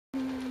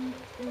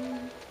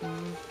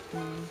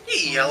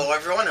Hello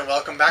everyone and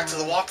welcome back to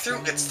the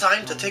walkthrough. It's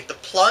time to take the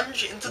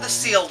plunge into the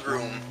sealed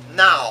room.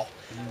 Now,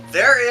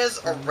 there is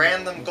a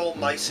random gold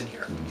mice in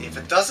here. If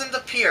it doesn't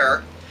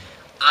appear,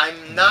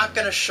 I'm not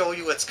going to show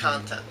you its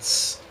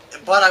contents.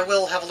 But I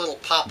will have a little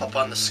pop-up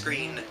on the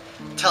screen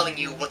telling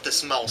you what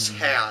this mouse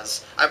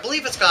has. I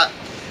believe it's got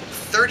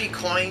 30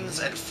 coins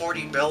and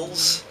 40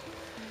 bills.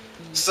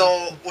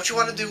 So, what you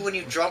want to do when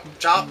you drop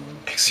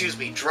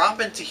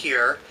into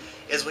here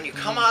is when you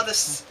come out of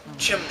this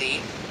chimney,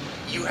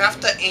 you have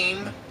to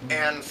aim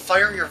and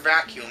fire your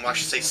vacuum, I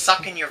should say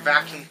suck in your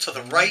vacuum to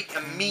the right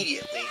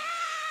immediately.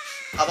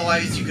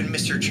 Otherwise you can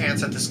miss your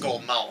chance at this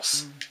gold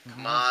mouse.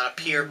 Come on,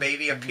 appear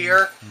baby,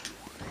 appear.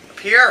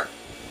 Appear!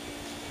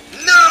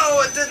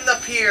 No, it didn't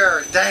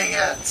appear! Dang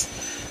it!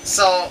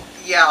 So,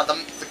 yeah,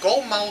 the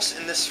gold mouse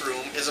in this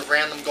room is a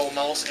random gold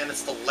mouse, and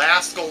it's the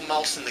last gold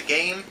mouse in the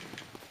game.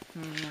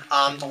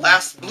 The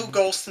last blue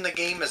ghost in the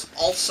game is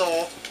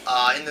also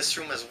in this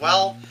room as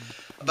well.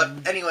 But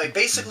anyway,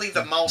 basically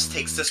the mouse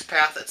takes this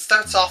path. It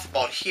starts off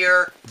about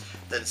here,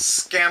 then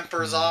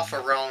scampers off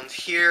around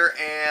here,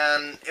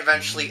 and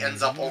eventually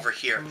ends up over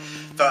here.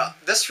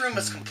 This room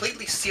is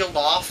completely sealed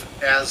off,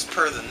 as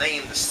per the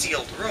name, the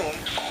sealed room,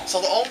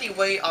 so the only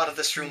way out of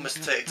this room is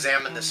to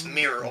examine this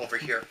mirror over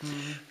here.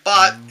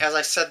 But, as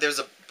I said, there's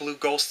a blue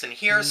ghost in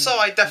here, so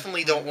I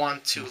definitely don't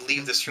want to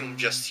leave this room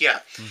just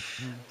yet.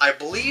 I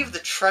believe the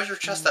treasure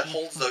chest that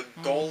holds the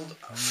gold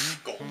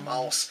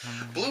mouse,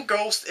 blue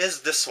ghost is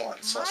this one.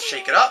 So let's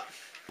shake it up.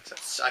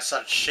 I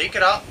said shake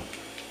it up.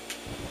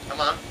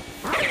 Come on.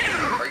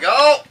 There we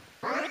go.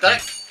 Done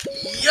it.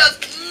 Yes.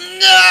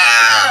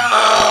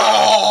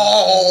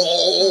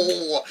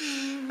 No!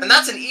 And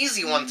that's an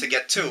easy one to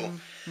get too.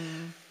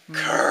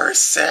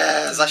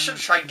 Curses! I should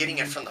have tried getting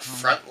it from the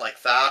front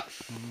like that,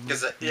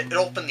 because it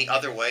opened the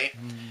other way.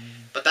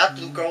 But that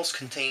blue ghost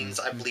contains,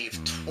 I believe,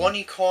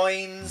 20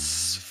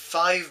 coins,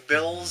 5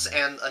 bills,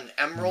 and an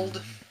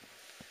emerald.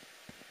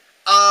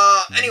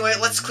 Anyway,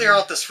 let's clear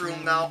out this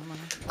room now.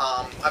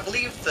 I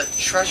believe the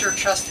treasure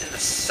chest in the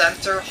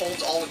center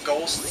holds all the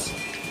ghosts.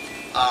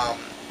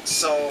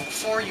 So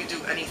before you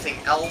do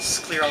anything else,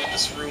 clear out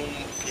this room.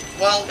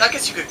 Well, I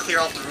guess you could clear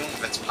out the room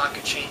with its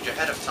pocket change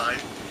ahead of time.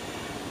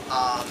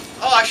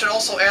 Oh, I should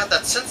also add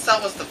that since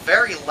that was the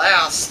very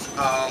last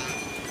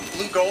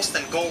blue ghost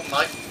and gold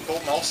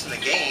mouse in the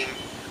game,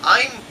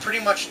 I'm pretty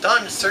much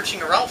done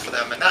searching around for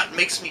them, and that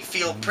makes me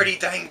feel pretty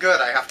dang good,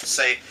 I have to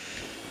say.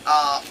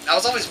 I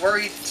was always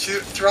worried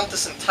throughout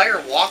this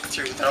entire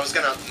walkthrough that I was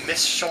gonna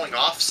miss showing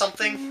off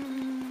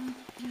something.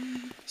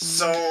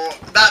 So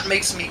that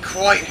makes me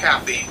quite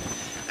happy.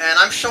 And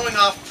I'm showing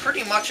off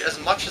pretty much as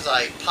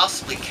I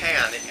possibly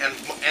can,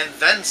 and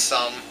then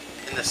some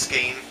in this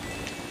game.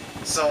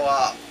 So,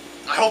 I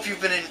hope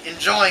you've been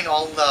enjoying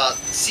all the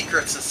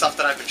secrets and stuff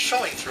that I've been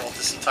showing throughout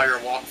this entire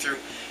walkthrough,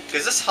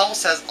 because this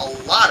house has a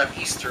lot of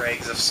Easter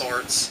eggs of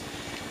sorts.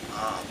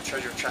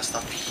 Treasure chest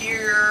up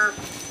here,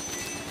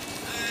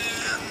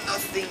 and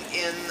nothing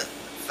in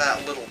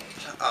that little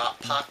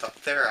pot up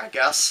there, I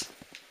guess.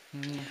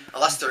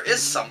 Unless there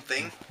is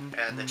something,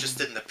 and it just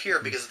didn't appear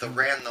because of the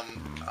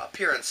random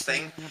appearance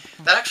thing.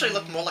 That actually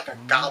looked more like a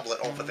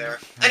goblet over there.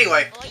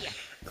 Anyway.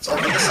 Let's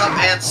open this up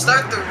and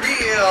start the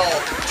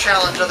real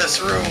challenge of this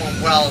room.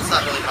 Well, it's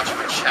not really much of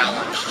a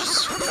challenge,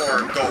 just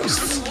for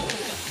ghosts.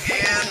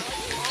 And,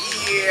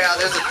 yeah,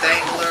 there's a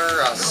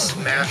dangler, a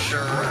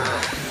smasher.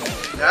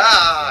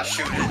 Ah,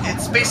 shoot.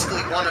 It's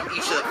basically one of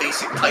each of the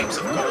basic types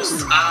of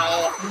ghosts.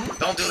 Ow!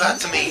 Don't do that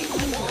to me.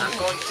 I'm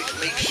going to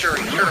make sure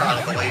you're out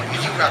of the way,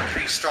 because you've got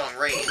pretty strong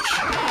range.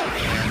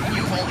 And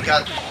you've only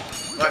got...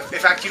 In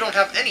fact, you don't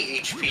have any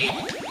HP.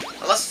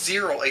 Unless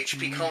 0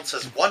 HP counts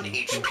as 1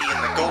 HP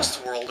in the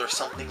ghost world or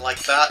something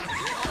like that.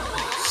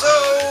 So,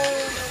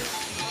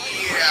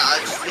 yeah,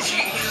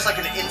 he's just like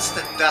an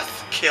instant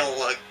death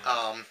kill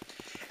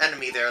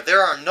enemy there.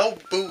 There are no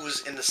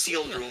boos in the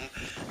sealed room,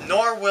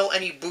 nor will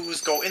any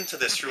boos go into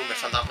this room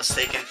if I'm not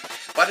mistaken.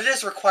 But it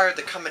is required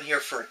to come in here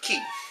for a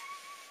key.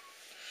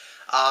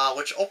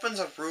 Which opens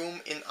a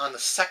room on the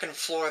second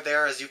floor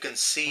there, as you can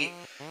see.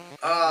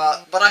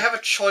 But I have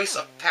a choice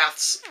of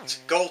paths to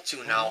go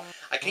to now.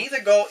 I can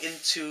either go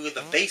into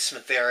the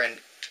basement there and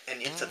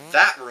into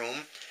that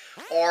room,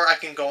 or I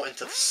can go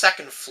into the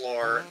second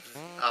floor,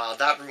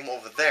 that room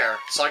over there.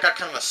 So I got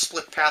kind of a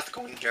split path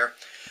going here.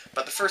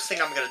 But the first thing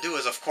I'm going to do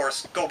is, of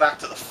course, go back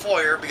to the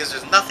foyer, because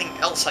there's nothing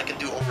else I can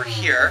do over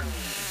here.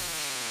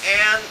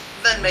 And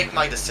then make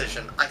my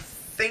decision. I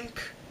think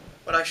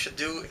what I should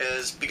do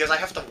is, because I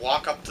have to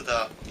walk up to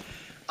the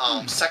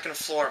second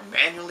floor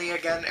manually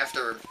again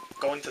after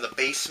going to the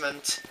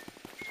basement,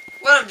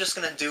 what I'm just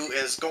going to do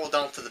is go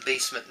down to the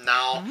basement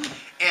now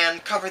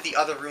and cover the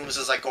other rooms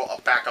as I go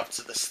back up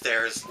to the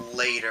stairs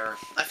later.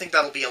 I think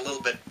that'll be a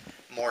little bit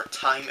more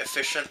time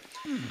efficient.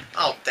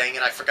 Oh, dang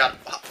it, I forgot.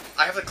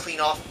 I have to clean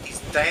off these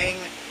dang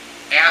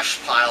ash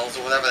piles,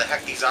 or whatever the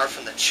heck these are,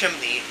 from the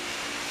chimney.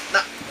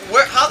 Now,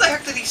 how the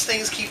heck do these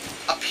things keep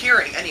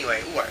appearing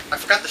anyway? Ooh, I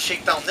forgot to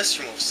shake down this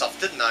room of stuff,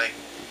 didn't I?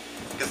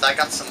 Because I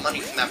got some money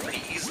from that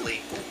pretty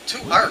easily. Ooh, 2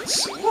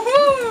 hearts!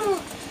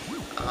 Woohoo!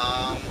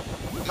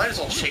 Might as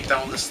well shake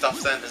down this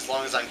stuff then, as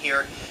long as I'm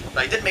here.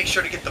 But I did make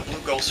sure to get the blue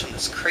ghost from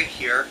this crate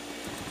here.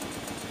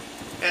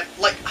 And,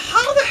 like,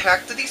 how the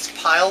heck do these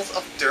piles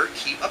of dirt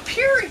keep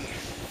appearing?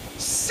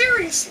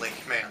 Seriously,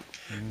 man.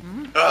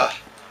 Ugh.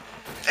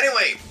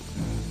 Anyway,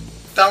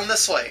 down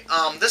this way.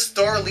 This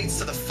door leads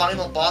to the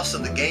final boss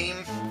of the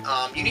game.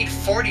 You need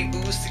 40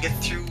 boos to get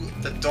through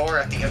the door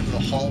at the end of the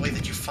hallway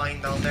that you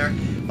find down there.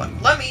 But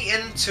let me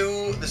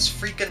into this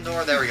freaking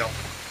door. There we go.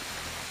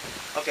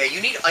 Okay,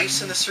 you need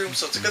ice in this room,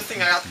 so it's a good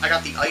thing I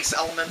got the ice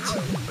element.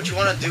 What you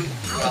want to do...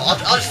 Well,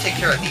 I'll just take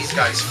care of these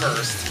guys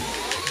first.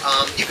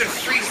 You can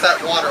freeze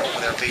that water over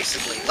there,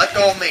 basically. Let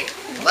go of me.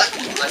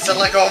 I said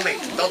let go of me.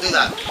 Don't do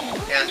that.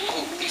 And,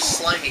 ooh, these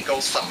slimy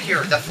ghosts up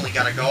here definitely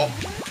gotta go.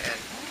 And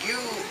you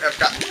have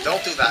got...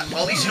 Don't do that.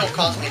 Well, at least you don't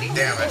cause me any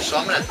damage. So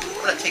I'm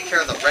gonna take care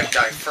of the red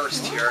guy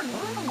first here.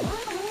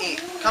 Hey,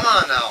 come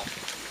on now.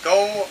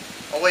 Go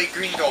away,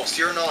 green ghost.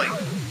 You're annoying.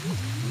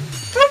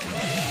 Boop.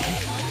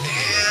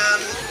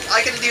 And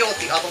I can deal with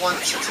the other one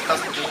since it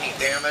doesn't do any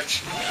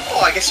damage.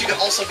 Oh, I guess you can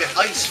also get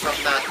ice from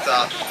that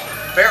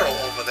barrel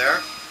over there.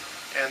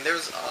 And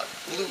there's a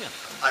blue...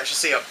 I should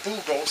say a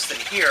boo ghost in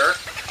here.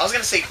 I was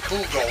going to say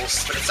boo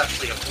ghost, but it's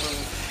actually a blue.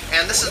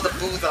 And this is the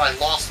boo that I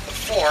lost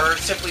before,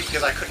 simply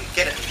because I couldn't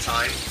get it in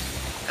time.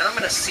 And I'm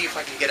going to see if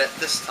I can get it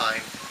this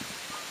time.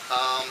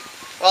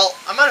 Well,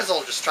 I might as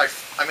well just try...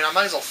 I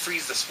might as well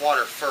freeze this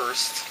water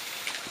first.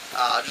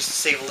 Just to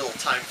save a little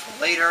time for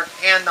later.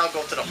 And I'll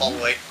go to the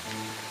hallway.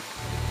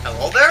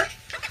 Hello there?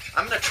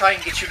 I'm going to try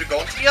and get you to go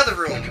into the other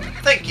room.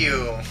 Thank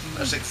you.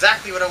 That's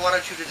exactly what I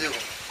wanted you to do.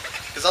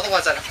 Because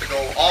otherwise I'd have to go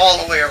all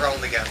the way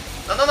around again.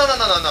 No.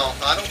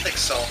 I don't think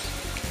so.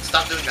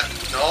 Stop doing that.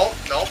 No,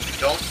 don't.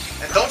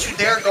 And don't you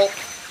dare go...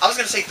 I was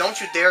going to say,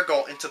 don't you dare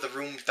go into the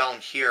room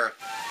down here.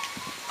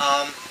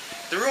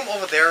 The room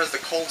over there is the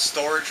cold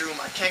storage room.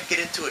 I can't get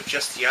into it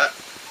just yet.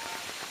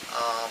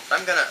 But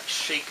I'm going to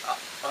shake up.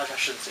 Well, I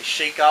shouldn't say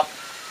shake up.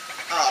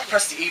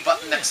 Press the A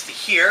button next to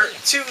here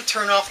to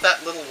turn off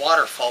that little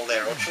waterfall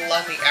there, which will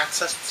allow me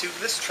access to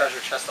this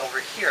treasure chest over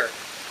here.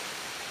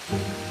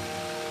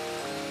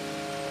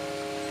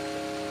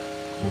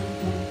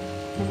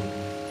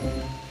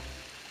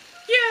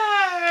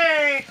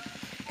 Yay!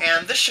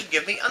 And this should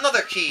give me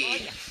another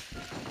key.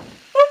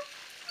 Whoop.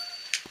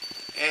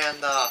 And,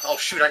 oh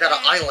shoot, I got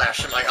an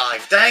eyelash in my eye.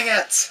 Dang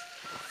it!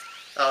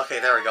 Okay,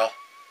 there we go.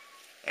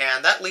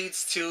 And that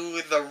leads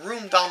to the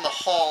room down the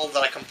hall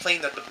that I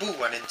complained that the boo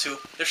went into.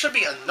 There should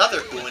be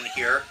another boo in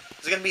here.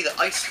 Is it going to be the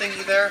ice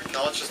thingy there?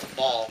 No, it's just a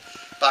ball.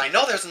 But I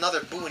know there's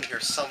another boo in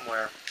here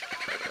somewhere.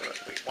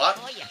 Wait, what?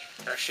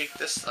 Can I shake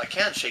this? I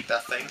can shake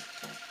that thing.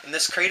 In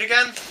this crate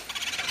again?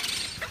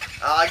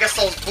 I guess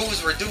those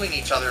boos were doing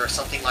each other or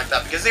something like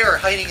that, because they were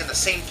hiding in the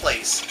same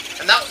place.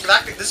 And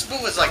this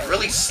boo is like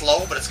really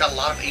slow, but it's got a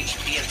lot of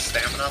HP and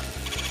stamina.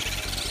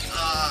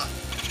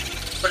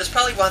 But it's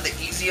probably one of the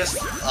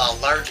easiest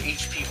large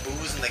HP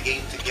boos in the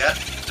game to get,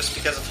 just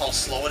because of how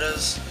slow it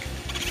is.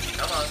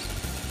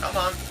 Come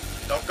on.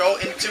 Don't go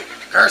into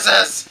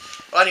curses!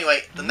 Well,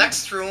 anyway, the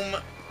next room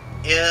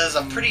is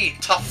a pretty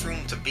tough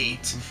room to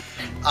beat.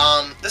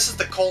 This is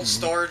the cold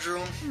storage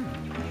room.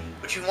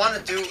 What you want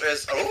to do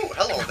is... Oh,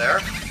 hello there.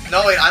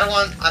 No, wait, I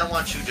don't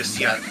want you just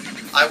yet.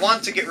 I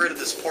want to get rid of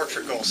this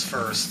portrait ghost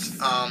first.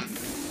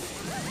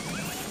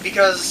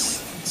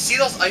 Because... See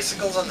those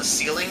icicles on the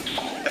ceiling?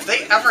 If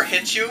they ever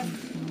hit you,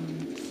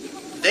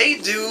 they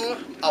do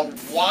a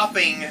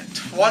whopping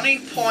 20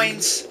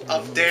 points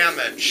of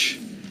damage.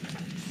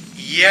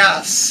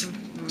 Yes!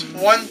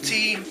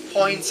 20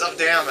 points of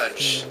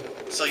damage.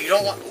 So you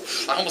don't want...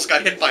 Oof, I almost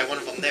got hit by one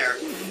of them there.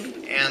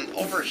 And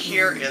over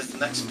here is the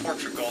next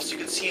portrait ghost. You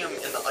can see him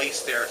in the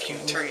ice there if you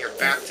turn your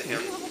back to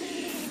him.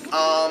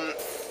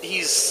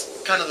 He's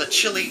kind of the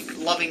chilly,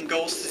 loving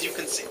ghost, as you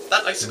can see.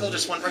 That icicle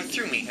just went right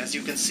through me, as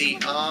you can see.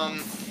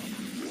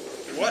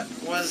 What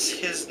was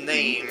his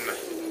name?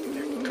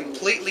 I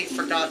completely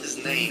forgot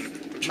his name.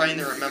 I'm trying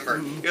to remember.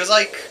 It was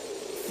like,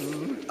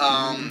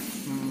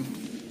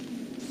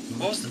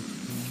 what was it?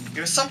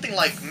 It was something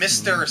like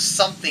Mr.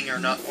 Something or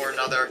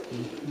another,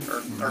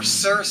 or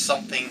Sir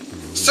Something.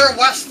 Sir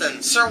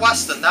Weston! Sir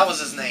Weston, that was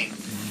his name.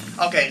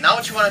 Okay, now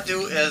what you want to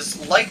do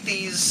is light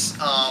these,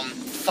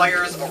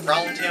 fires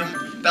around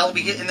him. That'll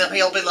be and then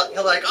he'll be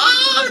like,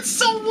 ah, it's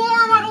so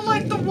warm, I don't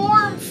like the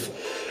warmth!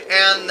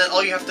 And then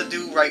all you have to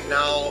do right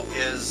now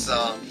is,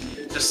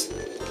 just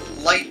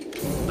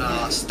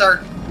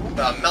start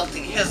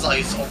melting his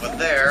ice over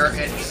there,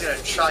 and he's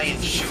gonna try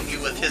and shoot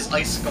you with his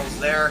icicles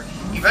there.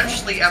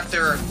 Eventually,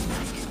 after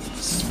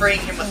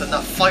spraying him with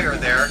enough fire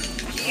there,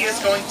 he is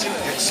going to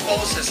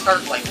expose his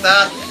heart like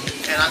that,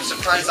 and I'm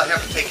surprised I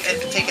haven't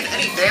taken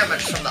any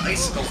damage from the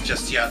icicles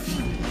just yet.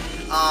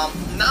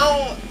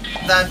 Now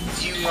that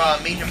you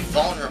made him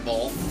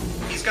vulnerable,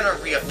 he's gonna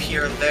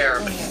reappear there,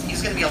 but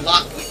he's gonna be a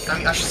lot weak. I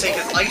mean, I should say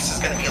his ice is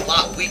gonna be a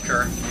lot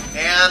weaker,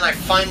 and I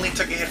finally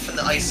took a hit from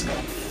the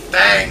icicle.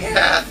 Dang it!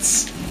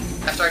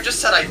 After I just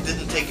said I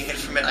didn't take a hit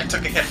from it, I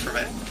took a hit from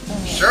it.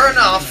 Sure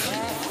enough,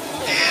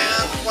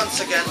 And once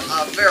again,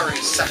 a very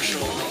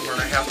sexual rumor,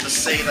 I have to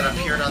say, that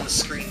appeared on the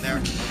screen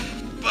there.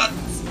 But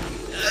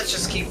let's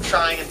just keep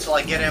trying until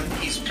I get him.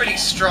 He's pretty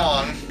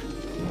strong,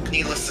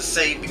 needless to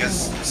say,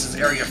 because this is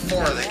Area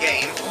 4 of the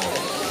game.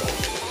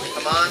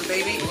 Come on,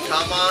 baby.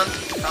 Come on.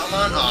 Come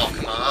on. Oh,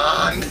 come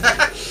on.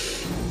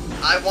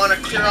 I want to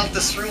clear out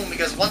this room,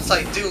 because once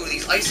I do,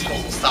 these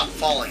icicles will stop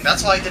falling.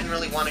 That's why I didn't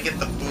really want to get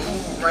the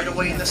boo right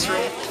away in this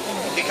room,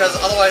 because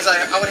otherwise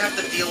I would have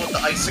to deal with the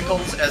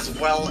icicles as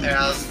well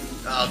as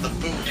the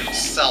boo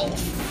himself.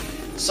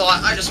 So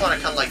I just want to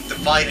kind of like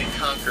divide and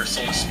conquer,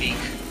 so to speak.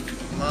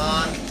 Come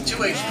on. 2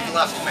 HP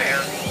left, man.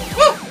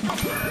 Woo!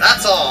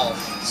 That's all.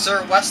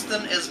 Sir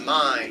Weston is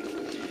mine.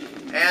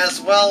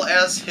 As well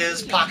as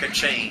his pocket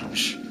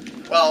change.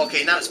 Well,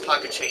 okay, not his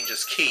pocket change,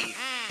 his key.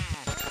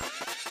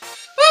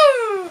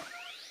 Woo!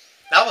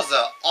 That was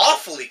an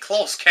awfully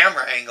close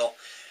camera angle.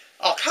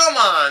 Oh, come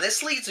on!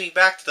 This leads me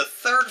back to the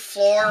 3rd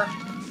floor.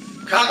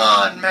 Come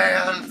on,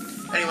 man!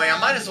 Anyway, I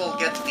might as well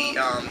get the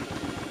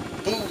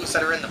boos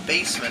that are in the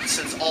basement,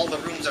 since all the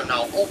rooms are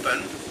now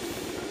open.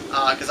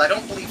 Because I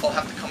don't believe I'll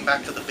have to come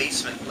back to the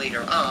basement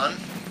later on.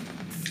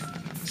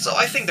 So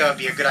I think that would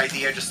be a good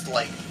idea, just to,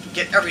 like,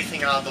 get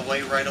everything out of the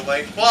way right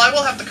away. Well, I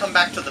will have to come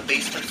back to the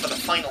basement for the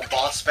final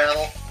boss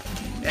battle.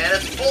 And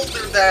it's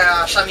Boulder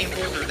Dash, or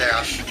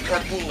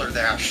Booler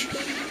Dash.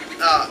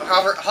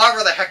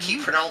 However the heck he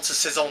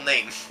pronounces his own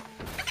name.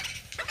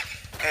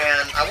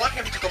 And I want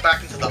him to go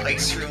back into the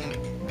ice room,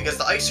 because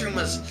the ice room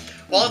is,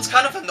 well, it's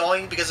kind of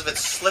annoying because of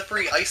its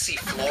slippery, icy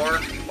floor.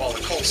 Well,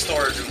 the cold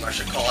storage room, I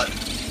should call it.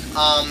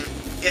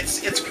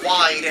 It's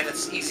wide and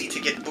it's easy to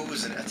get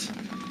booze in it.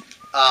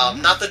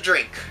 Not the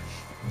drink.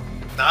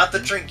 Not the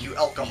drink, you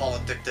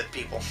alcohol-addicted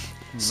people.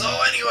 So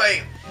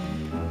anyway,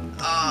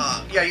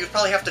 yeah, you'd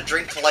probably have to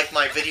drink to like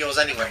my videos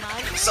anyway.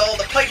 So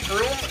the pipe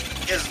room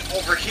is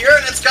over here,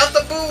 and it's got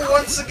the boo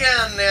once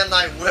again, and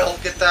I will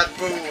get that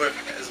boo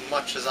as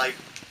much as I,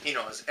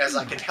 as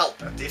I can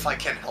help it, if I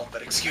can help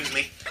it, excuse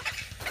me.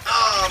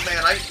 Oh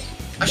man,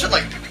 I should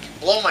like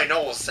blow my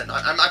nose, and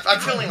I'm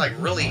feeling like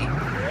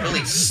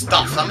really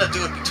stuffed. I'm gonna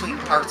do it between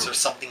parts or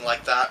something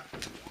like that.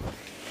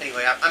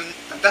 Anyway, I'm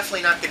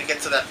definitely not gonna get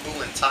to that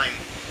boo in time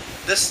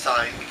this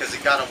time, because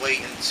it got away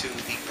into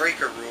the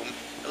breaker room.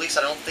 At least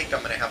I don't think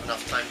I'm gonna have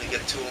enough time to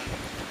get to him.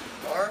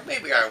 Or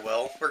maybe I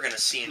will. We're gonna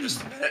see in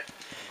just a minute.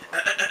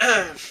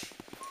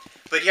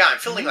 But yeah, I'm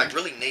feeling like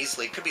really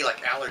nasally. It could be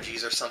like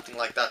allergies or something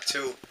like that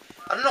too.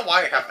 I don't know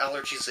why I have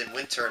allergies in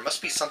winter. It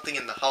must be something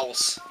in the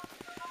house.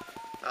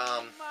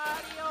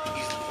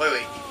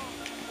 Wait.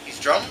 These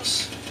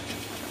drums?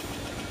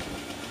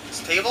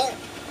 This table?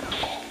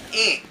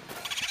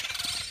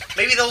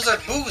 Maybe those are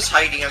boos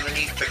hiding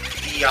underneath the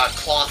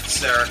cloths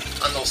there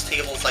on those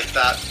tables like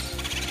that.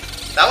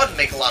 That would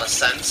make a lot of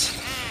sense.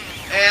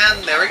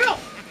 And there we go.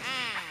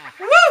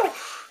 Woo!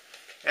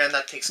 And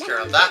that takes care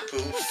of that boo,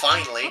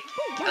 finally.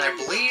 And I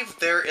believe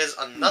there is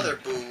another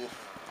boo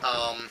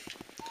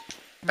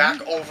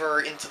back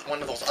over into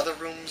one of those other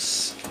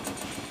rooms.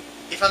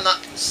 If I'm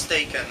not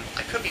mistaken.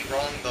 I could be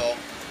wrong, though.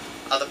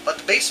 But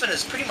the basement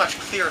is pretty much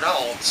cleared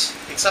out,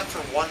 except for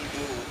one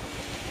boo.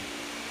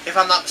 If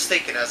I'm not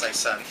mistaken, as I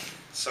said.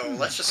 So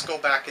let's just go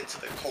back into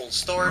the cold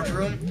storage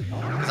room,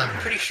 because I'm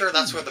pretty sure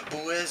that's where the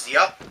boo is.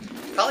 Yup.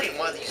 Probably in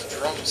one of these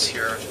drums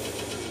here.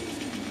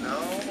 No?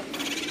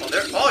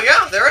 Oh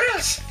yeah, there it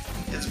is!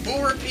 It's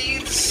boo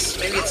repeats.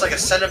 Maybe it's like a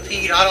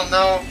centipede, I don't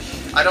know.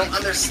 I don't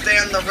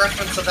understand the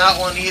reference of that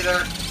one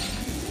either.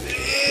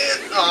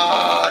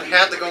 Oh, it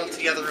had to go into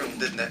the other room,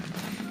 didn't it?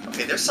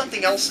 Okay, there's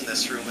something else in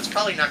this room. It's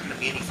probably not going to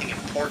be anything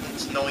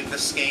important, knowing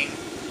this game.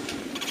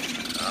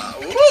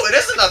 Ooh, it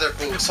is another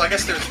boo, so I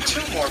guess there's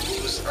 2 more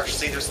boos, or I should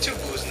say there's 2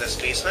 boos in this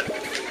basement.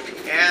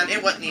 And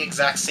it went in the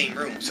exact same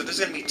room, so there's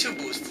going to be 2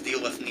 boos to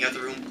deal with in the other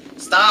room.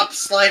 Stop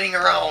sliding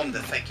around!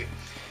 Thank you.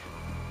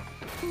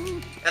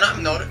 And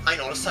I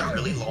noticed I'm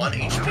really low on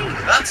HP.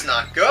 That's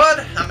not good!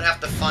 I'm going to have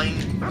to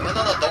find... No,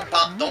 don't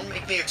pop, don't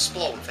make me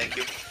explode, thank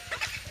you.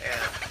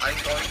 And I'm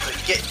going to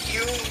get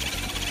you...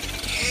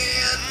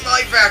 in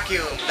my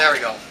vacuum! There we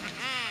go.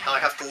 Now I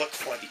have to look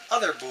for the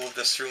other boo of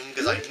this room,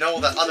 because I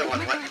know that other one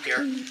went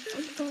here.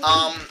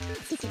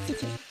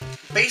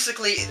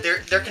 Basically,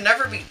 there can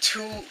never be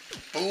 2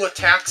 boo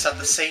attacks at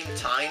the same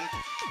time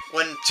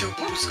when 2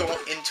 boos go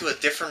into a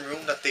different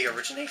room that they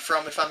originate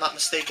from, if I'm not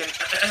mistaken.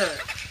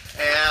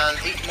 And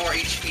 8 more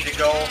HP to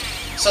go.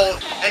 So,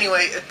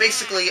 anyway, it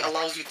basically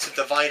allows you to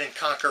divide and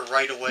conquer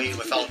right away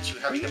without you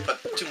having to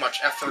put too much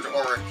effort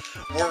or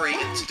worry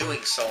into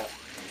doing so.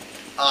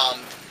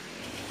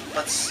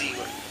 Let's see,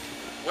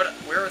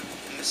 where in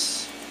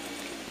this...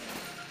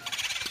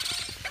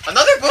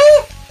 Another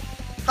boo?!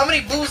 How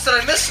many boos did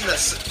I miss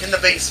in the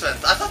basement?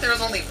 I thought there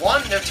was only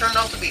 1, there turned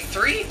out to be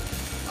 3?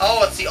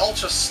 Oh, it's the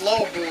ultra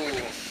slow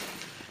boo.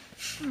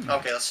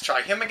 Okay, let's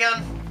try him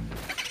again.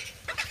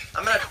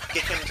 I'm gonna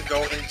get him to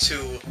go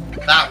into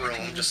that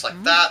room, just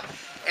like that.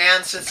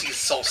 And since he's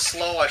so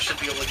slow, I should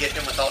be able to get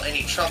him without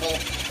any trouble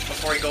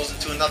before he goes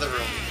into another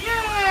room.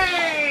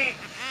 Yay!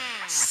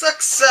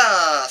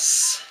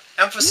 Success!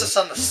 emphasis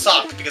on the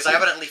suck, because I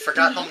evidently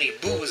forgot how many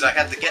boos I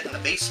had to get in the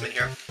basement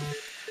here.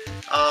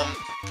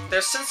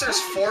 Since there's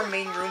 4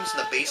 main rooms in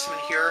the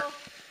basement here,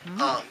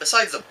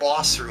 besides the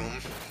boss room,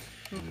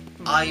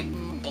 I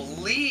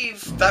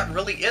believe that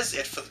really is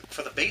it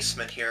for the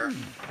basement here.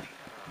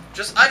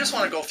 I just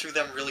want to go through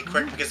them really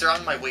quick, because they're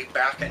on my way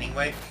back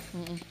anyway.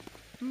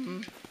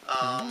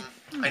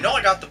 I know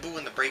I got the boo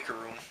in the breaker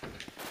room,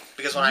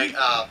 because when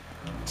I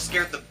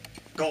scared the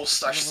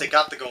ghost, I should say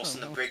got the ghost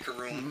in the breaker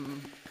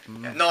room.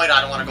 No, I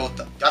don't want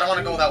to go. I don't want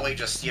to go that way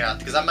just yet,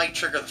 because that might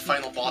trigger the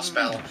final boss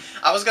battle.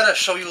 I was gonna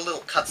show you a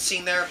little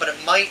cutscene there, but it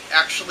might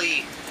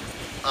actually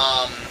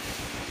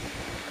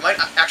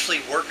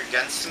work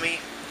against me,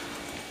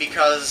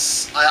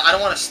 because I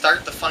don't want to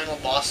start the final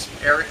boss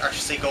area. I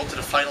should say go to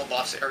the final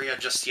boss area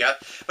just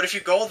yet. But if you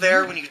go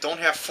there when you don't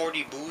have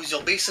 40 boos,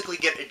 you'll basically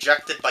get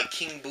ejected by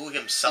King Boo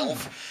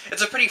himself.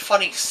 It's a pretty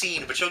funny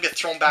scene, but you'll get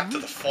thrown back to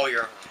the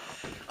foyer.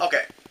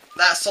 Okay,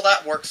 so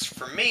that works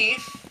for me.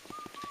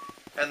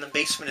 And the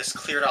basement is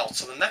cleared out.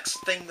 So the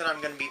next thing that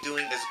I'm going to be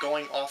doing is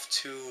going off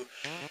to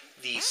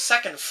the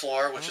 2nd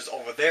floor, which is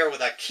over there where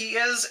that key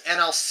is,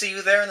 and I'll see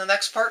you there in the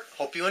next part.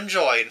 Hope you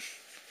enjoyed.